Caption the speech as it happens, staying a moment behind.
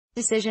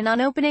Decision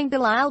on opening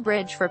Delisle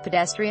Bridge for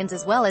pedestrians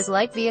as well as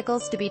light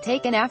vehicles to be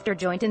taken after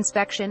joint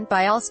inspection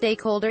by all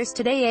stakeholders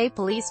today. A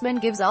policeman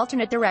gives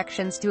alternate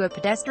directions to a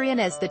pedestrian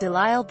as the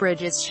Delisle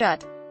Bridge is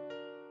shut.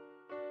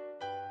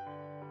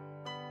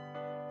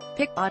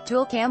 Pick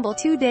O'Toole Campbell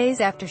 2 days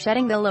after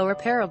shutting the Lower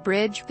Peril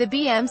Bridge, the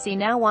BMC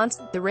now wants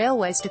the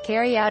railways to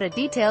carry out a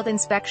detailed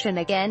inspection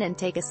again and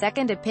take a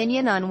second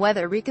opinion on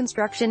whether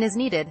reconstruction is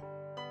needed.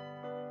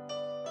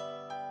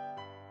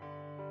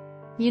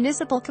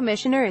 Municipal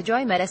Commissioner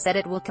Ajoy Mehta said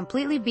it will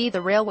completely be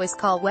the railway's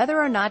call whether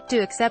or not to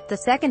accept the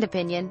second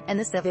opinion, and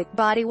the civic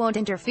body won't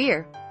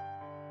interfere.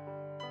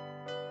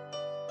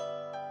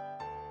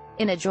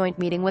 In a joint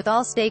meeting with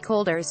all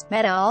stakeholders,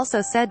 Mehta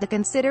also said to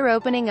consider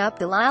opening up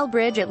the Delisle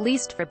Bridge at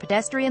least for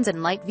pedestrians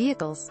and light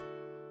vehicles.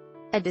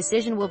 A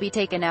decision will be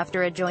taken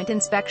after a joint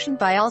inspection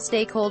by all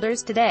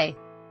stakeholders today.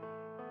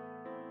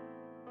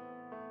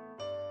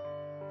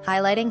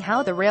 Highlighting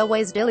how the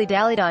railways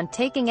dilly-dallied on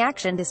taking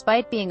action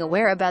despite being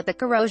aware about the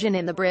corrosion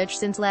in the bridge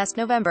since last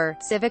November,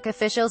 civic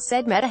officials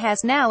said Mehta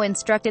has now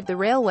instructed the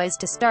railways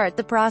to start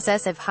the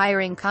process of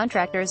hiring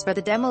contractors for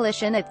the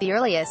demolition at the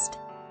earliest.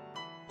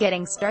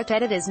 Getting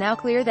started. It is now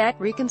clear that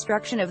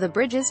reconstruction of the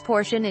bridge's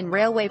portion in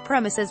railway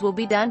premises will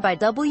be done by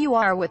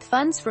WR with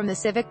funds from the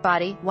civic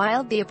body,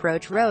 while the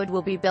approach road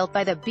will be built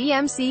by the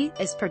BMC,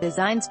 as per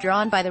designs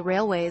drawn by the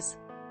railways.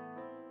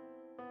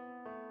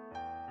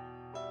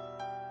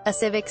 A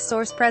civic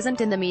source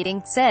present in the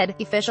meeting said,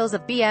 officials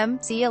of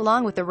BMC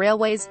along with the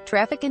railways,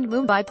 traffic and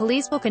Mumbai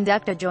police will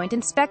conduct a joint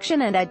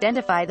inspection and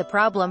identify the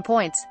problem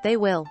points. They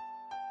will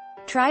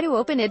try to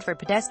open it for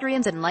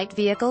pedestrians and light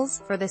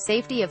vehicles, for the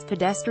safety of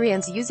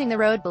pedestrians using the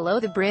road below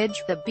the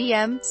bridge. The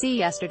BMC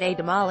yesterday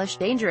demolished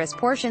dangerous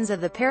portions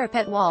of the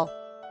parapet wall.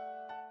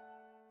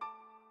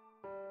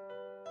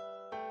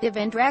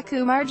 Devendra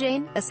Kumar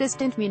Jain,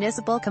 Assistant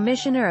Municipal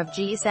Commissioner of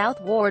G South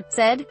Ward,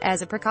 said,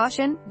 as a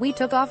precaution, we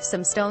took off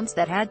some stones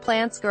that had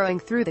plants growing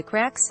through the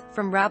cracks.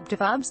 From Rob to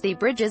Fobs, the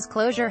bridge's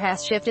closure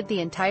has shifted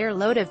the entire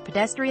load of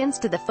pedestrians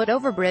to the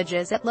foot-over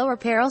bridges at Lower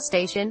Peril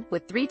Station,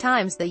 with 3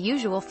 times the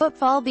usual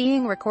footfall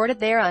being recorded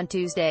there on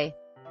Tuesday.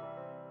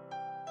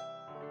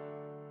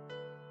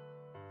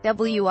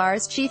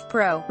 WR's Chief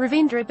Pro,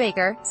 Ravindra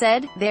Baker,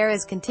 said, there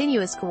is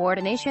continuous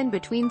coordination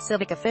between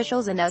civic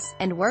officials and us,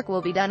 and work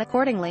will be done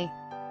accordingly.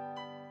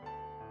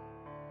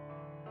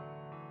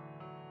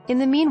 In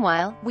the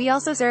meanwhile, we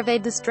also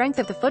surveyed the strength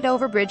of the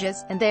foot-over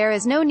bridges, and there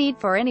is no need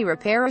for any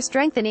repair or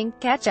strengthening.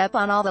 Catch up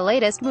on all the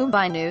latest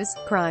Mumbai news,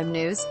 crime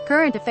news,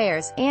 current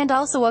affairs, and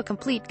also a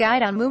complete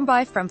guide on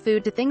Mumbai from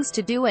food to things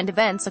to do and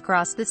events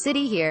across the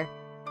city here.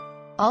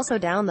 Also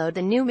download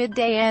the new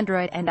Midday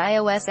Android and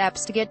iOS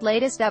apps to get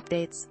latest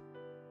updates.